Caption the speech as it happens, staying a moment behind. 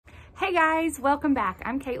Hey guys, welcome back.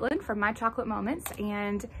 I'm Caitlin from My Chocolate Moments,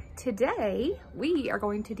 and today we are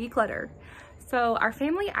going to declutter. So our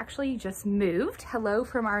family actually just moved. Hello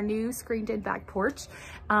from our new screened-in back porch,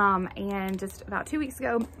 and just about 2 weeks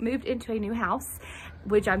ago moved into a new house,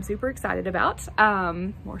 which I'm super excited about.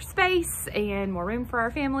 More space and more room for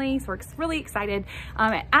our family, so we're really excited.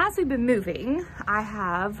 As we've been moving, I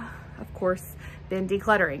have, of course, been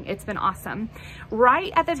decluttering. It's been awesome.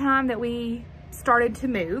 Right at the time that we started to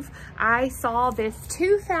move, I saw this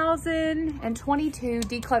 2022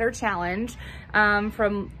 declutter challenge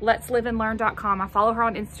from letsliveandlearn.com. I follow her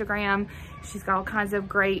on Instagram. She's got all kinds of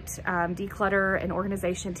great declutter and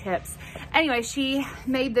organization tips. Anyway, she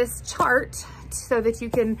made this chart so that you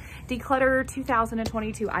can declutter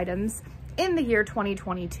 2022 items in the year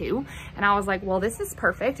 2022. And I was like, well, this is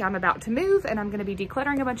perfect. I'm about to move and I'm going to be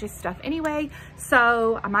decluttering a bunch of stuff anyway,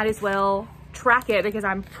 so I might as well track it because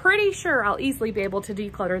I'm pretty sure I'll easily be able to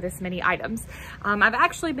declutter this many items. I've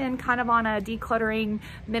actually been kind of on a decluttering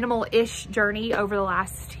minimal-ish journey over the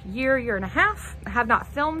last year and a half. I have not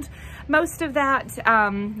filmed most of that.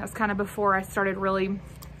 That was kind of before I started really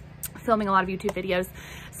filming a lot of YouTube videos.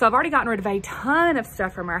 So I've already gotten rid of a ton of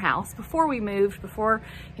stuff from our house before we moved, before,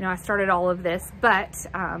 you know, I started all of this. But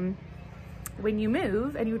when you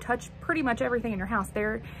move and you touch pretty much everything in your house,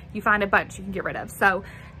 there you find a bunch you can get rid of. So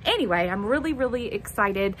anyway, I'm really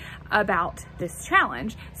excited about this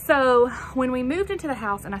challenge. So when we moved into the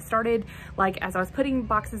house and I started, like, as I was putting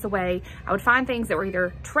boxes away, I would find things that were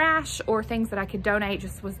either trash or things that I could donate,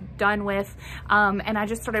 just was done with. And I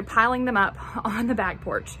just started piling them up on the back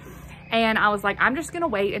porch. And I was like, I'm just gonna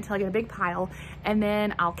wait until I get a big pile and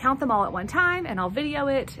then I'll count them all at one time and I'll video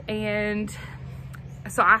it. And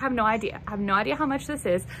so I have no idea. I have no idea how much this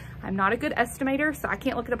is. I'm not a good estimator, so I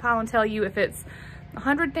can't look at a pile and tell you if it's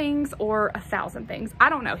 100 things or 1,000 things. I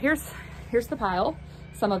don't know. Here's the pile.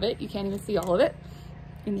 Some of it, you can't even see all of it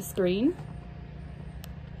in the screen.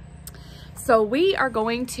 So we are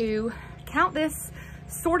going to count this,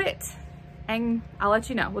 sort it, and I'll let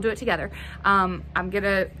you know. We'll do it together. I'm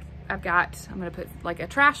gonna put like a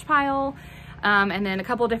trash pile, and then a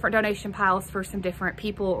couple of different donation piles for some different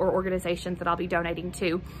people or organizations that I'll be donating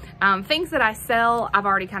to. Things that I sell, I've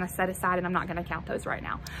already kind of set aside and I'm not gonna count those right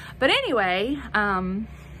now. But anyway, I'm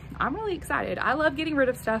really excited. I love getting rid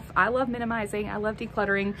of stuff. I love minimizing. I love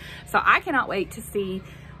decluttering. So I cannot wait to see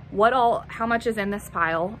how much is in this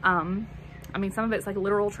pile. I mean, some of it's like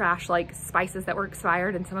literal trash, like spices that were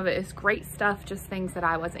expired, and some of it is great stuff, just things that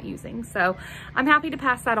I wasn't using. So I'm happy to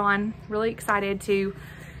pass that on. Really excited to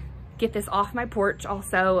get this off my porch.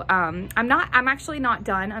 Also, I'm actually not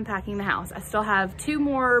done unpacking the house. I still have 2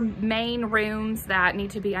 more main rooms that need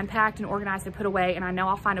to be unpacked and organized and put away, and I know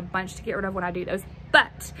I'll find a bunch to get rid of when I do those.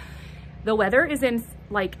 But the weather is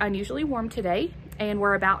like unusually warm today, and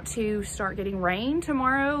we're about to start getting rain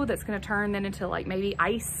tomorrow. That's going to turn then into like maybe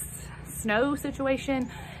ice snow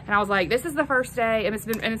situation. And I was like, this is the first day, and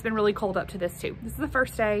it's been really cold up to this too. This is the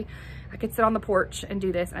first day I could sit on the porch and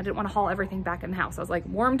do this, and I didn't want to haul everything back in the house. I was like,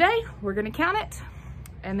 warm day, we're gonna count it,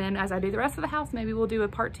 and then as I do the rest of the house, maybe we'll do a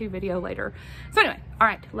part 2 video later. So anyway, all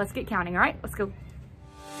right, let's get counting. All right, let's go.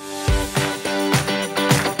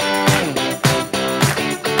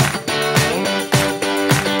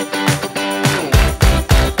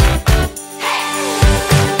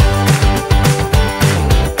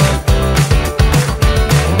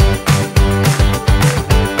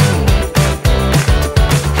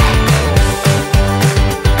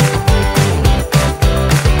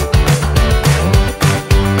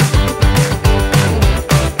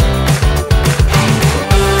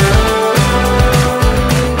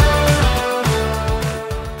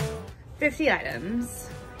 Items.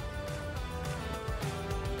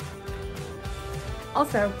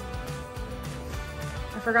 Also,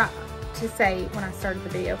 I forgot to say when I started the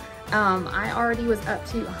video, I already was up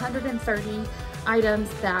to 130 items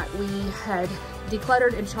that we had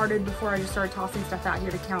decluttered and charted before I just started tossing stuff out here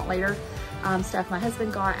to count later. Stuff my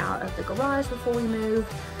husband got out of the garage before we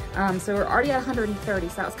moved. So we're already at 130,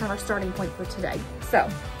 so that was kind of our starting point for today. So,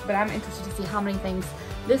 but I'm interested to see how many things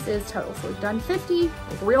this is total. So we've done 50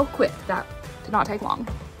 real quick. That did not take long.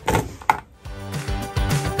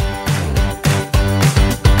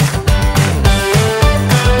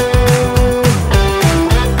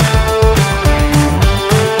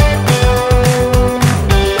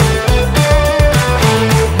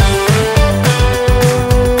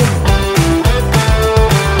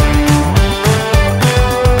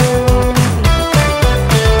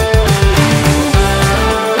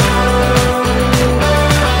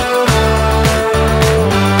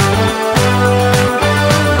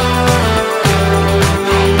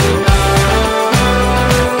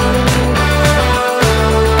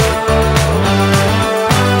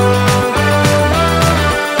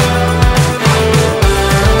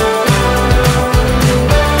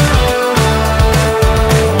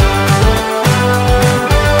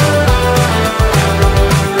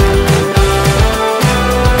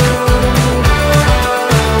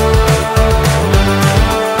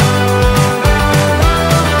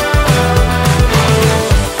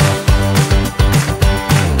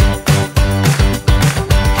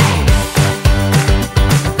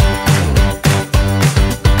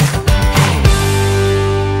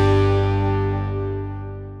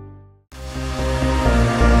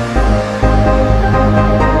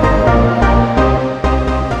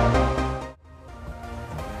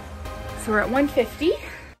 So we're at 150.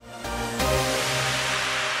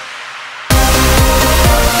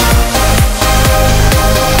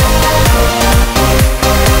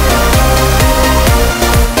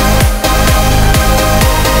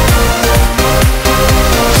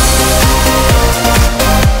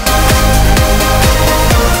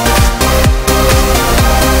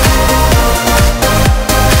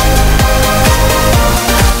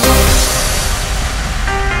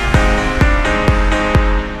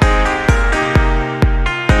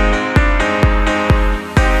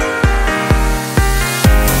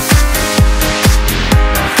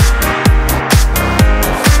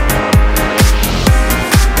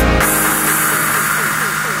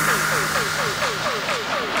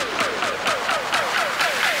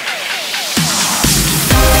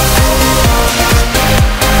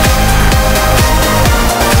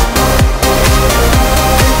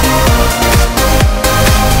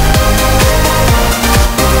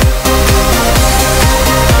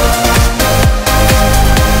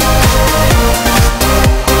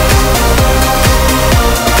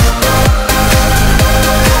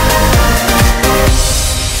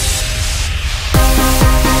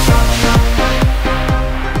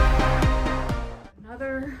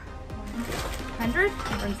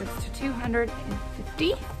 That brings us to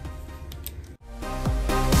 250.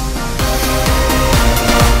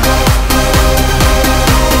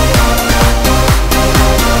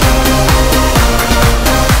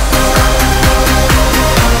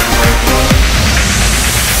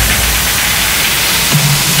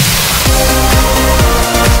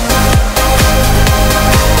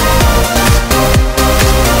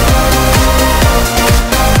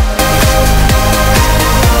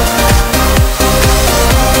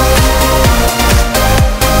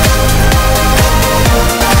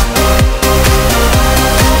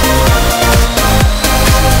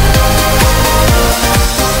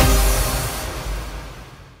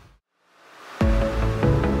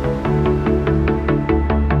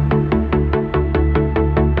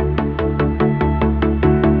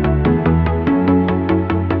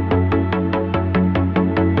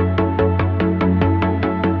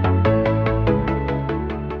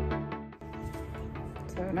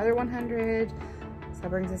 Another 100, so that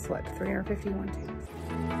brings us what, 351 tubes.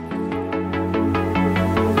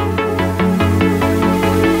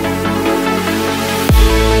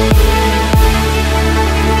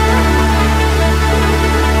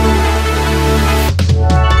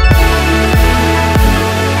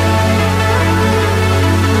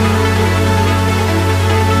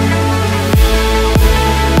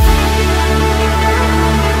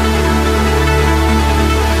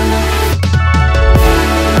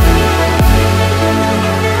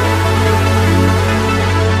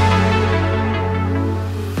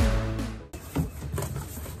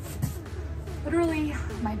 Literally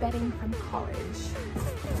my bedding from college.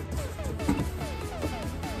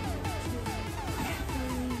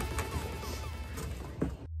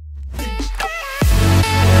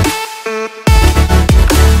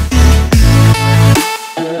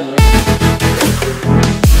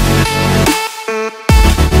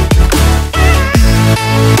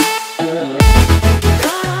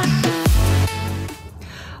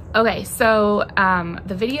 Okay, so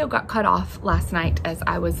the video got cut off last night as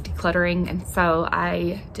I was decluttering, and so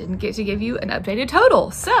I didn't get to give you an updated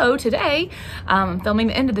total. So today, I'm filming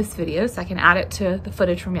the end of this video so I can add it to the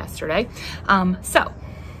footage from yesterday. So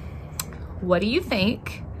what do you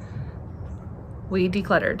think we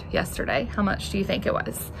decluttered yesterday? How much do you think it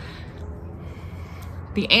was?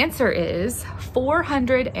 The answer is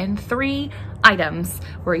 403 items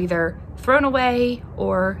were either thrown away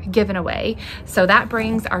or given away. So that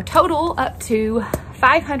brings our total up to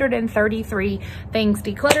 533 things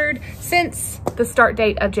decluttered since the start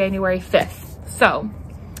date of January 5th. So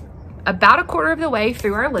about a quarter of the way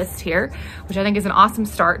through our list here, which I think is an awesome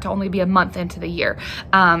start to only be a month into the year.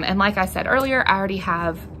 And like I said earlier, I already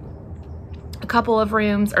have a couple of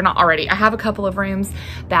rooms, or not already, I have a couple of rooms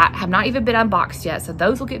that have not even been unboxed yet. So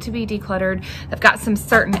those will get to be decluttered. I've got some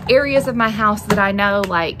certain areas of my house that I know,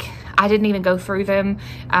 like I didn't even go through them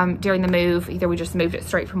during the move. Either we just moved it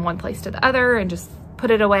straight from one place to the other and just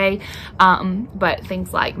put it away. But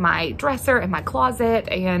things like my dresser and my closet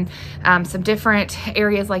and some different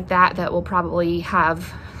areas like that that will probably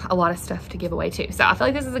have a lot of stuff to give away too. So I feel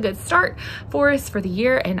like this is a good start for us for the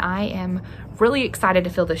year, and I am really excited to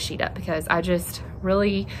fill this sheet up because I just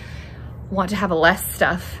really want to have less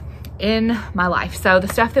stuff in my life. So the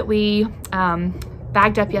stuff that we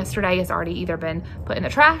bagged up yesterday has already either been put in the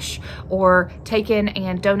trash or taken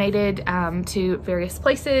and donated to various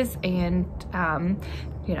places, and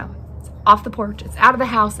you know, off the porch, it's out of the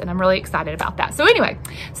house, and I'm really excited about that. So anyway,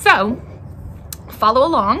 so follow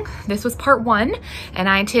along. This was part 1, and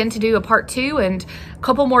I intend to do a part 2 and a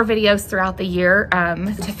couple more videos throughout the year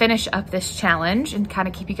to finish up this challenge and kind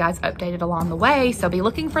of keep you guys updated along the way. So be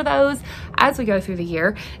looking for those as we go through the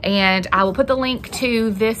year. And I will put the link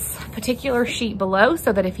to this particular sheet below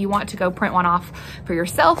so that if you want to go print one off for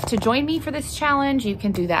yourself to join me for this challenge, you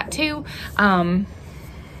can do that too.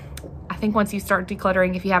 I think once you start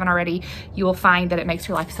decluttering, if you haven't already, you will find that it makes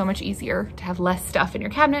your life so much easier to have less stuff in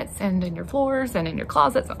your cabinets and in your floors and in your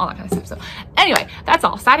closets and all that kind of stuff. So anyway, that's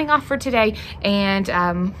all. Signing off for today,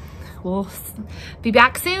 and we'll be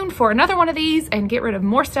back soon for another one of these and get rid of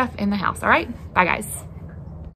more stuff in the house. All right, bye guys.